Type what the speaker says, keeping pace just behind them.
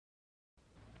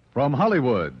From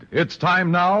Hollywood, it's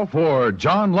time now for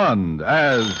John Lund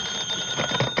as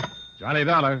Johnny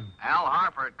Dollar. Al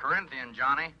Harper at Corinthian,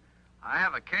 Johnny. I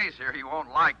have a case here you won't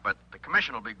like, but the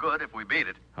commission will be good if we beat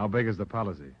it. How big is the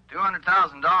policy?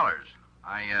 $200,000.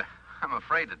 I'm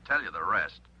afraid to tell you the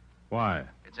rest. Why?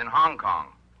 It's in Hong Kong.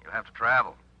 You'll have to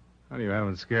travel. Well, you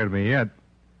haven't scared me yet.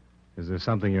 Is there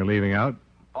something you're leaving out?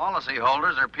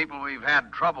 Policyholders are people we've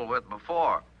had trouble with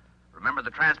before. Remember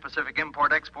the Trans-Pacific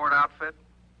Import-Export outfit?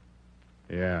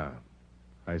 Yeah.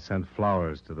 I sent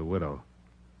flowers to the widow.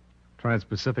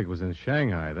 Trans-Pacific was in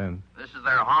Shanghai then. This is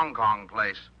their Hong Kong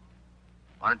place.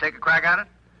 Want to take a crack at it?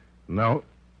 No.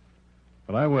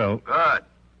 But I will. Good.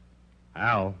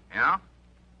 Al, Yeah?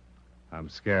 I'm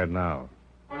scared now.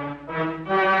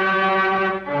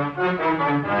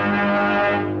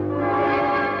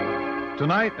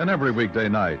 Tonight and every weekday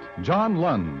night, John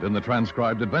Lund in the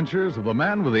transcribed adventures of the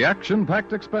man with the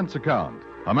action-packed expense account,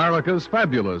 America's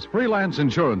fabulous freelance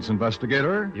insurance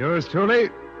investigator. Yours truly,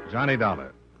 Johnny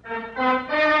Dollar.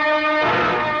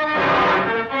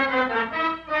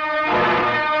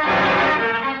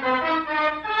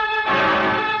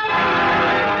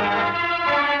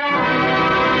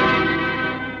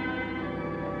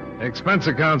 Expense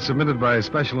account submitted by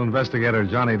Special Investigator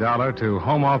Johnny Dollar to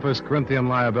Home Office, Corinthian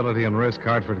Liability and Risk,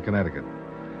 Hartford, Connecticut.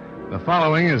 The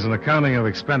following is an accounting of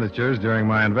expenditures during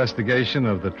my investigation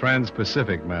of the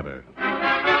Trans-Pacific matter.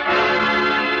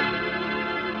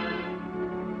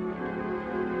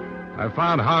 I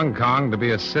found Hong Kong to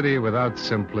be a city without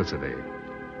simplicity,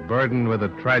 burdened with the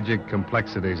tragic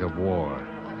complexities of war.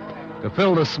 To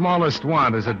fill the smallest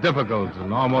want is a difficult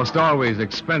and almost always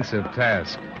expensive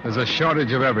task. There's a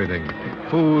shortage of everything: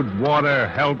 food, water,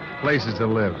 health, places to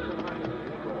live.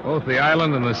 Both the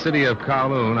island and the city of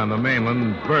Kowloon on the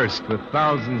mainland burst with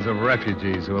thousands of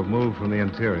refugees who have moved from the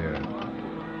interior.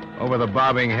 Over the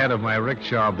bobbing head of my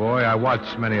rickshaw boy, I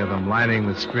watched many of them lining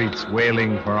the streets,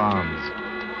 wailing for alms,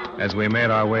 as we made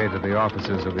our way to the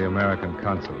offices of the American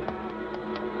consulate.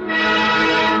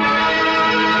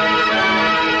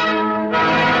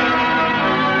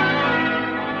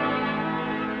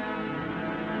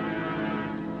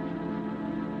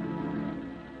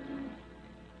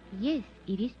 Yes,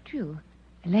 it is true.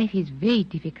 Life is very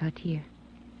difficult here.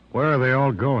 Where are they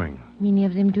all going? Many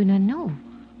of them do not know.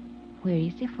 Where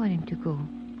is there for them to go?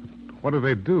 What do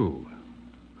they do?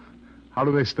 How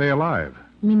do they stay alive?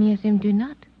 Many of them do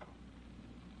not.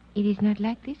 It is not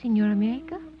like this in your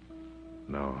America?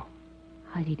 No.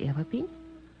 Has it ever been?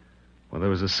 Well, there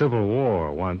was a civil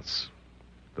war once.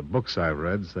 The books I've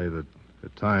read say that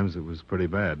at times it was pretty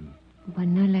bad. But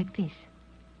not like this.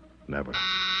 Never.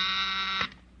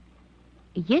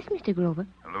 Yes, Mr. Grover.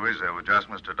 Louisa, would you ask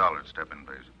Mr. Dollar to step in,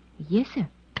 please? Yes, sir.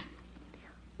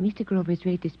 Mr. Grover is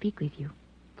ready to speak with you.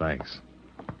 Thanks.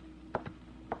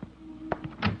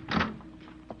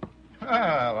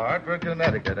 Well, Hartford,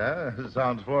 Connecticut, huh?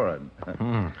 Sounds foreign.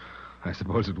 I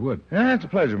suppose it would. Yeah, it's a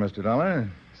pleasure, Mr.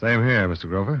 Dollar. Same here, Mr.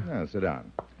 Grover. Yeah, sit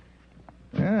down.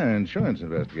 Yeah, insurance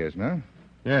investigation, huh?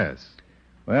 Yes.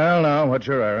 Well, now, what's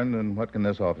your errand, and what can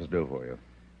this office do for you?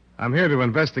 I'm here to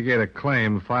investigate a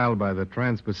claim filed by the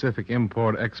Trans-Pacific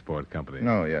Import-Export Company.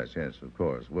 Oh, yes, of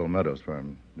course. Will Meadows'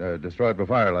 firm. Destroyed by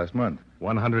fire last month.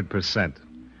 100%.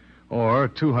 Or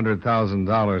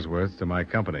 $200,000 worth to my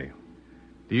company.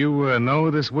 Do you know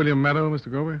this William Meadow,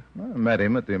 Mr. Grover? I met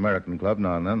him at the American Club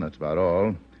now and then. That's about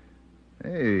all.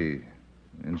 Hey,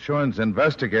 insurance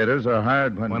investigators are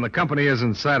hired when the company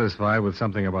isn't satisfied with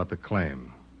something about the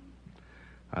claim.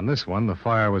 On this one, the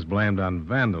fire was blamed on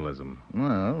vandalism.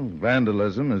 Well,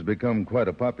 vandalism has become quite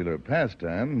a popular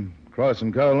pastime, across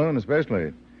in Kowloon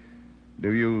especially.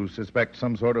 Do you suspect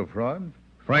some sort of fraud?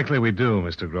 Frankly, we do,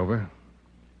 Mr. Grover.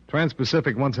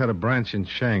 Trans-Pacific once had a branch in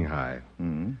Shanghai.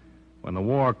 Hmm. When the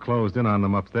war closed in on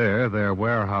them up there, their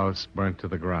warehouse burnt to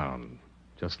the ground,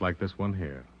 just like this one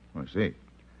here. I see.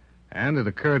 And it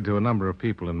occurred to a number of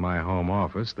people in my home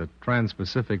office that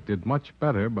Trans-Pacific did much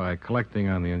better by collecting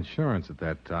on the insurance at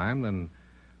that time than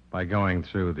by going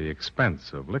through the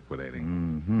expense of liquidating.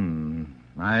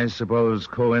 Mm-hmm. I suppose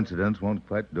coincidence won't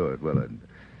quite do it, will it?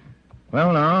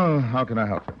 Well, now, how can I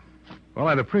help you? Well,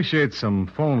 I'd appreciate some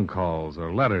phone calls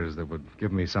or letters that would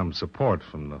give me some support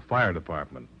from the fire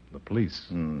department, the police.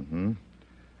 Mm-hmm.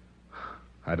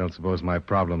 I don't suppose my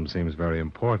problem seems very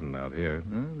important out here.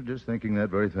 We're just thinking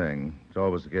that very thing. It's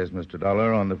always the case, Mr.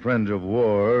 Dollar. On the fringe of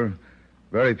war,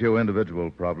 very few individual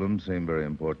problems seem very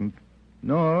important.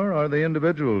 Nor are the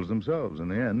individuals themselves in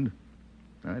the end.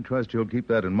 I trust you'll keep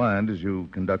that in mind as you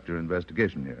conduct your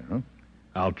investigation here, huh?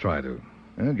 I'll try to.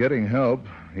 Getting help,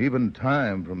 even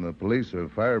time from the police or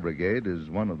fire brigade, is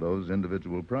one of those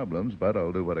individual problems, but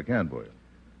I'll do what I can for you.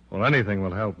 Well, anything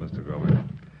will help, Mr. Grover.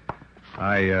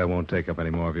 I won't take up any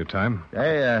more of your time.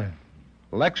 Hey,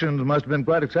 elections must have been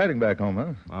quite exciting back home,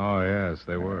 huh? Oh, yes,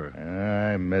 they were.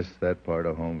 I miss that part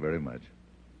of home very much.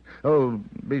 Oh,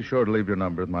 be sure to leave your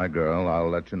number with my girl. I'll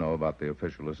let you know about the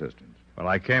official assistance. Well,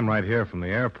 I came right here from the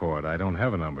airport. I don't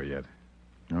have a number yet.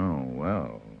 Oh,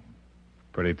 well.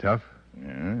 Pretty tough?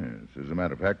 Yes. As a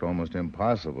matter of fact, almost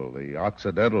impossible. The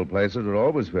Occidental places are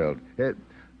always filled.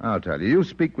 I'll tell you. You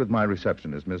speak with my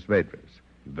receptionist, Miss Vedras.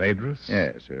 Vedras?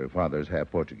 Yes, her father's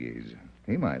half Portuguese.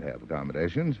 He might have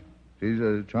accommodations. She's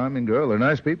a charming girl. They're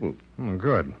nice people.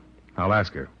 Good. I'll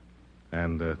ask her.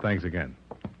 And thanks again.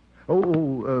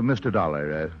 Mr.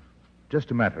 Dollar,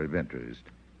 just a matter of interest.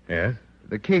 Yes?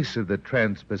 The case of the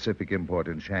Trans-Pacific import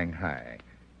in Shanghai.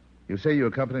 You say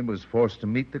your company was forced to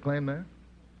meet the claim there?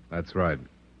 That's right.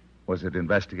 Was it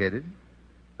investigated?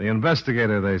 The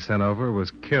investigator they sent over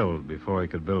was killed before he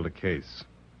could build a case.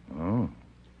 Oh.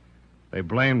 They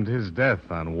blamed his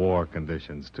death on war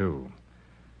conditions, too.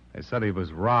 They said he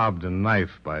was robbed and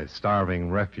knifed by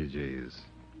starving refugees.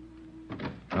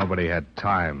 Nobody had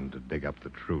time to dig up the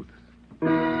truth.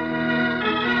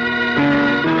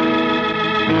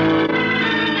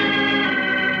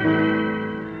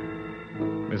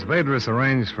 Miss Vedras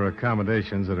arranged for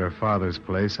accommodations at her father's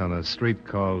place on a street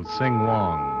called Sing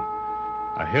Wong,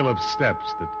 a hill of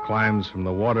steps that climbs from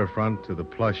the waterfront to the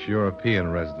plush European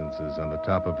residences on the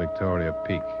top of Victoria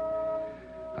Peak.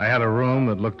 I had a room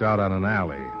that looked out on an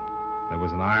alley. There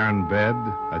was an iron bed,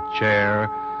 a chair,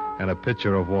 and a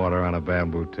pitcher of water on a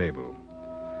bamboo table.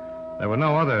 There were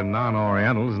no other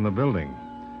non-Orientals in the building,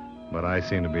 but I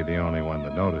seemed to be the only one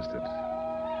that noticed it.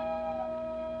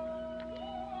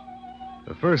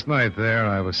 The first night there,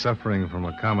 I was suffering from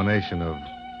a combination of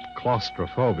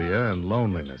claustrophobia and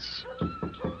loneliness.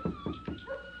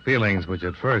 Feelings which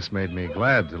at first made me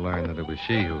glad to learn that it was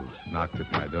she who knocked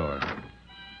at my door.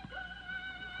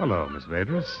 Hello, Miss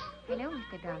Vedras. Hello,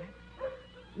 Mr. Dollar.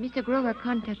 Mr. Grover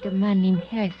contacted a man named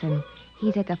Harrison.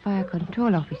 He's at the fire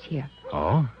control office here.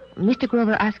 Oh? Mr.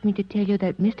 Grover asked me to tell you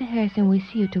that Mr. Harrison will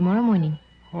see you tomorrow morning.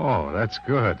 Oh, that's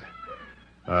good.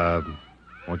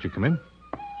 Won't you come in?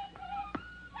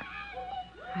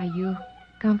 Are you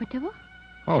comfortable?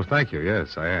 Oh, thank you.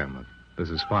 Yes, I am. This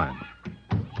is fine.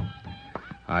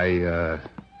 I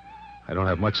don't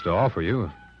have much to offer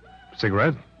you.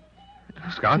 Cigarette?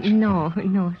 Scotch? No,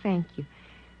 thank you.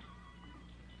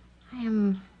 I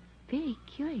am very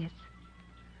curious.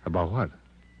 About what?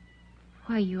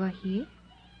 Why you are here?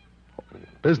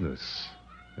 Business,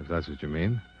 if that's what you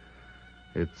mean.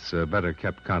 It's better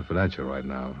kept confidential right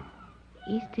now.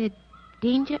 Is there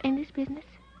danger in this business?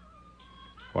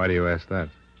 Why do you ask that?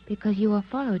 Because you are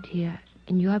followed here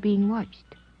and you are being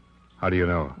watched. How do you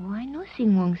know? Oh, I know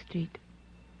Sing Wong Street.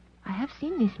 I have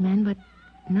seen this man, but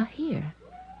not here.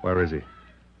 Where is he?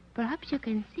 Perhaps you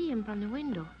can see him from the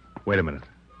window. Wait a minute.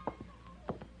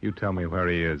 You tell me where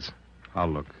he is. I'll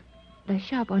look. The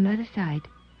shop on the other side.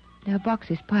 There are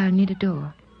boxes piled near the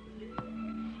door.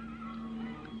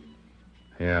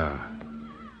 Yeah.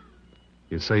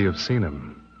 You say you've seen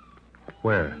him.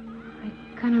 Where?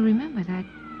 I cannot remember that.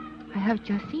 I have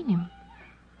just seen him.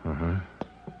 Uh-huh.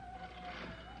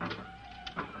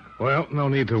 Well, no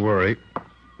need to worry.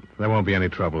 There won't be any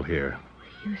trouble here.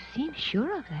 You seem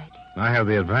sure of that. I have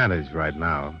the advantage right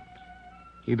now.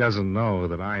 He doesn't know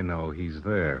that I know he's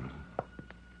there.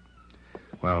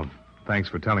 Well, thanks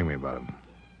for telling me about him.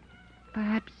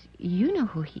 Perhaps you know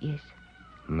who he is.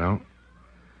 No.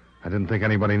 I didn't think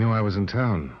anybody knew I was in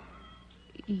town.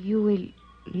 You will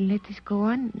let us go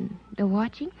on, the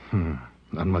watching?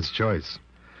 Not much choice.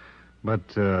 But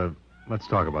let's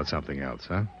talk about something else,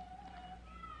 huh?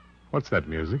 What's that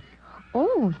music?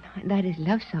 Oh, that is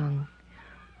love song.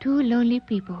 Two lonely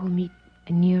people who meet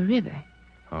near a river.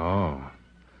 Oh.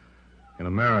 In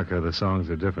America, the songs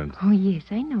are different. Oh, yes,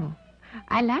 I know.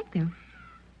 I like them.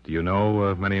 Do you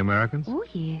know many Americans? Oh,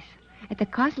 yes. At the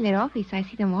consulate office, I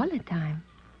see them all the time.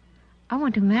 I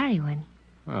want to marry one.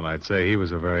 Well, I'd say he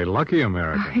was a very lucky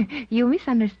American. You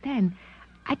misunderstand.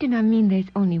 I do not mean there's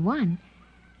only one.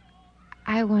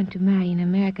 I want to marry an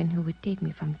American who would take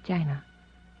me from China.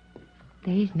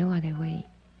 There is no other way.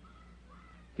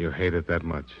 You hate it that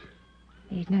much?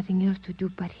 There's nothing else to do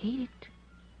but hate it.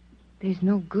 There's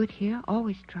no good here,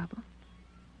 always trouble.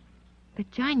 The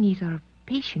Chinese are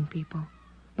patient people,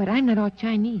 but I'm not all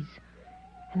Chinese,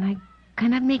 and I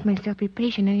cannot make myself be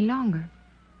patient any longer.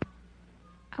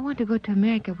 I want to go to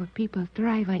America where people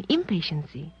thrive on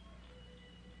impatience. You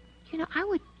know, I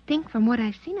would think from what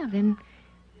I've seen of them,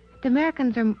 the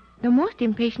Americans are the most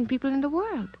impatient people in the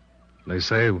world. They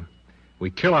say we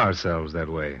kill ourselves that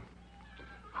way.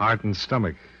 Heart and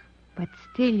stomach. But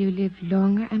still you live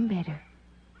longer and better.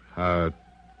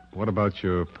 What about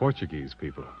your Portuguese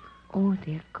people? Oh,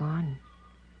 they're gone.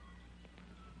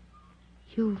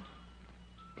 You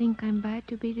think I'm bad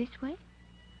to be this way?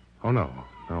 Oh, no.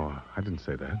 No, I didn't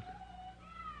say that.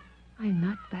 I'm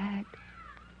not bad.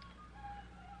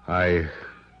 I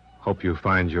hope you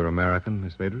find your American,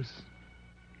 Miss Vaders.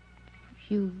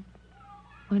 You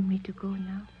want me to go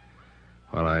now?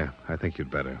 Well, I think you'd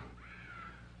better.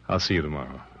 I'll see you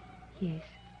tomorrow. Yes.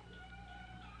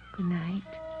 Good night.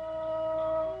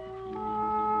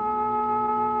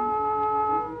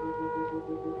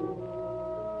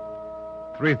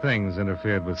 Three things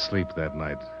interfered with sleep that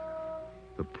night.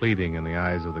 The pleading in the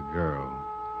eyes of the girl.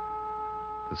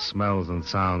 The smells and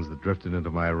sounds that drifted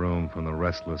into my room from the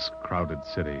restless, crowded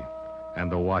city.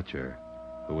 And the watcher,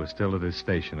 who was still at his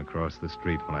station across the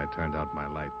street when I turned out my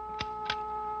light.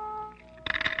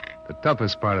 The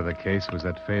toughest part of the case was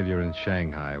that failure in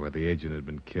Shanghai where the agent had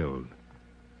been killed.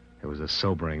 It was a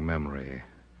sobering memory.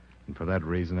 And for that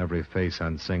reason, every face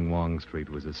on Sing Wong Street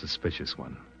was a suspicious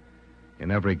one. In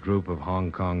every group of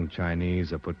Hong Kong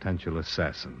Chinese, a potential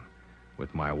assassin,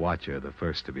 with my watcher the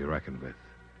first to be reckoned with.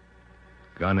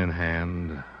 Gun in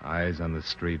hand, eyes on the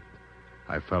street,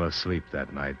 I fell asleep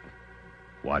that night,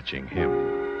 watching him.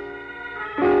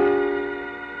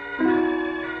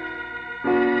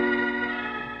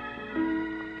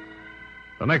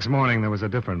 The next morning, there was a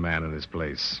different man in his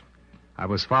place. I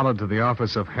was followed to the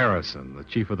office of Harrison, the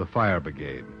chief of the fire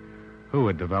brigade, who,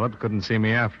 it developed, couldn't see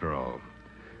me after all.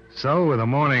 So, with the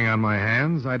morning on my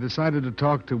hands, I decided to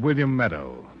talk to William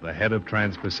Meadow, the head of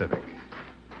Trans-Pacific.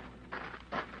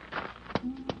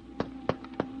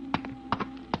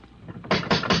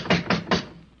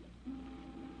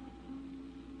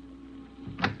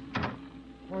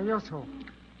 Oh, yes, sir.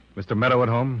 Mr. Meadow at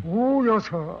home? Oh, yes,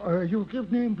 sir. You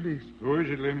give name, please. Who is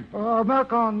it, Lim?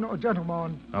 American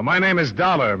gentleman. My name is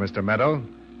Dollar, Mr. Meadow.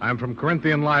 I'm from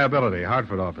Corinthian Liability,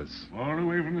 Hartford office. All the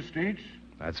way from the States?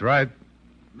 That's right.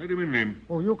 Let him in, Lim.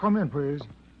 Oh, you come in, please.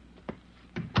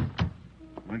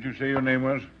 What did you say your name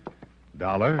was?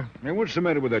 Dollar? Now, what's the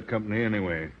matter with that company,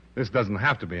 anyway? This doesn't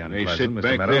have to be They unpleasant, sit Mr.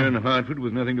 back Meadow. there in Hartford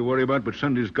with nothing to worry about but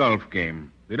Sunday's golf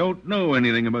game. They don't know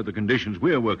anything about the conditions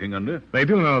we're working under. They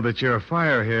do know that your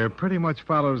fire here pretty much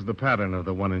follows the pattern of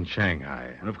the one in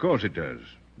Shanghai. And of course it does.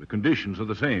 The conditions are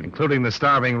the same. Including the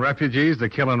starving refugees, the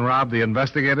kill and rob the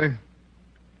investigator?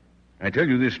 I tell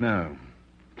you this now.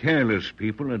 Careless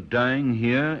people are dying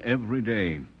here every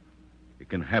day. It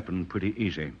can happen pretty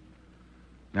easy.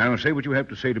 Now, say what you have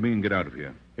to say to me and get out of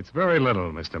here. It's very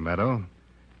little, Mr. Meadow.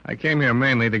 I came here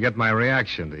mainly to get my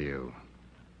reaction to you.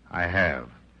 I have.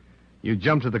 You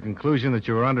jumped to the conclusion that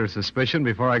you were under suspicion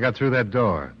before I got through that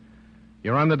door.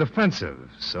 You're on the defensive,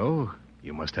 so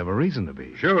you must have a reason to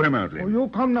be. Show him out, Oh, Lim. you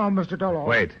come now, Mr. Dollar.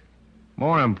 Wait.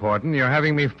 More important, you're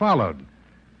having me followed.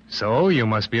 So you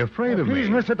must be afraid of Please,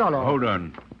 me. Mr. Dollar. Hold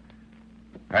on.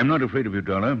 I'm not afraid of you,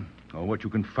 Dollar, or what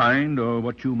you can find, or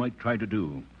what you might try to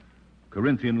do.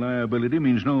 Corinthian liability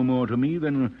means no more to me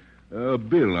than a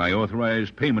bill I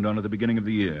authorized payment on at the beginning of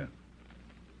the year.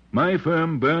 My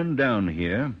firm burned down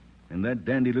here, and that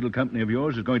dandy little company of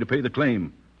yours is going to pay the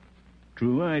claim.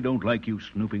 True, I don't like you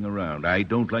snooping around. I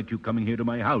don't like you coming here to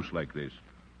my house like this.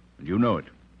 And you know it.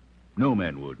 No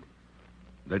man would.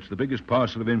 That's the biggest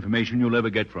parcel of information you'll ever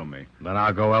get from me. Then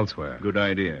I'll go elsewhere. Good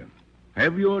idea.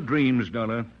 Have your dreams,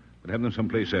 Dollar, but have them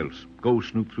someplace else. Go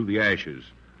snoop through the ashes.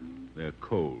 They're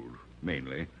cold,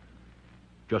 mainly.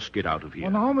 Just get out of here. Oh,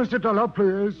 now, Mr. Dollar,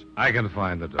 please. I can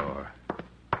find the door.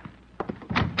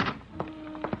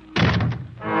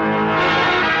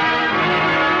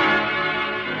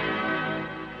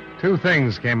 Two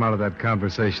things came out of that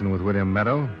conversation with William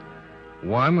Meadow.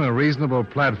 One, a reasonable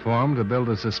platform to build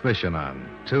a suspicion on.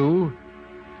 Two,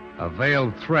 a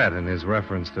veiled threat in his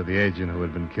reference to the agent who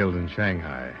had been killed in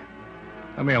Shanghai.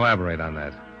 Let me elaborate on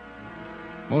that.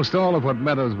 Most all of what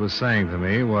Meadows was saying to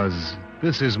me was,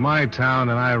 this is my town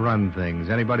and I run things.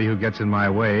 Anybody who gets in my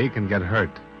way can get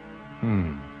hurt.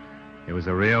 It was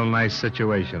a real nice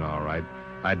situation, all right.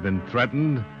 I'd been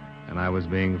threatened, and I was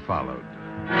being followed.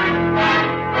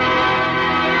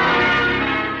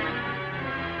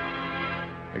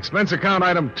 Expense account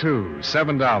item 2,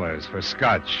 $7 for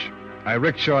scotch. I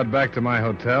rickshawed back to my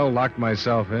hotel, locked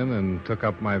myself in, and took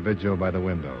up my vigil by the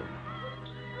window.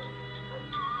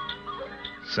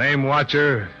 Same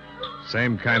watcher,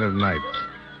 same kind of night.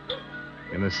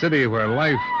 In a city where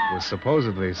life was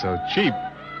supposedly so cheap,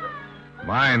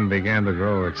 mine began to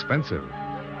grow expensive.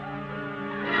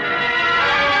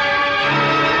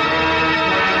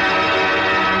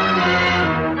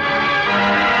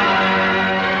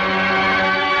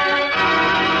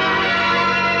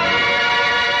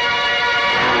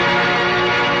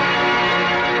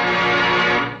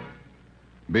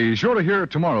 Be sure to hear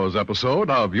tomorrow's episode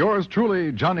of Yours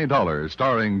Truly, Johnny Dollar,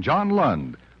 starring John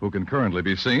Lund, who can currently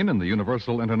be seen in the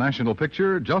Universal International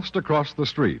picture just across the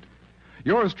street.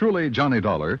 Yours Truly, Johnny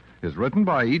Dollar, is written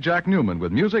by E. Jack Newman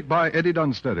with music by Eddie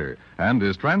Dunstetter and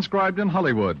is transcribed in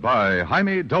Hollywood by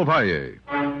Jaime Del Valle.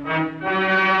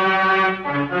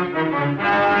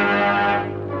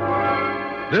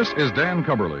 This is Dan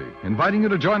Cubberly, inviting you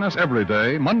to join us every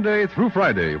day, Monday through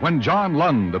Friday, when John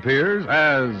Lund appears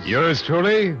as... Yours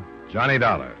truly, Johnny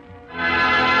Dollar.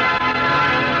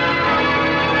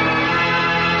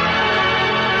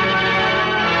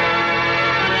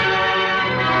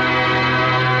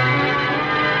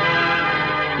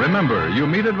 Remember, you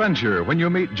meet adventure when you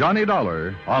meet Johnny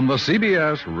Dollar on the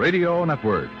CBS Radio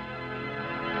Network.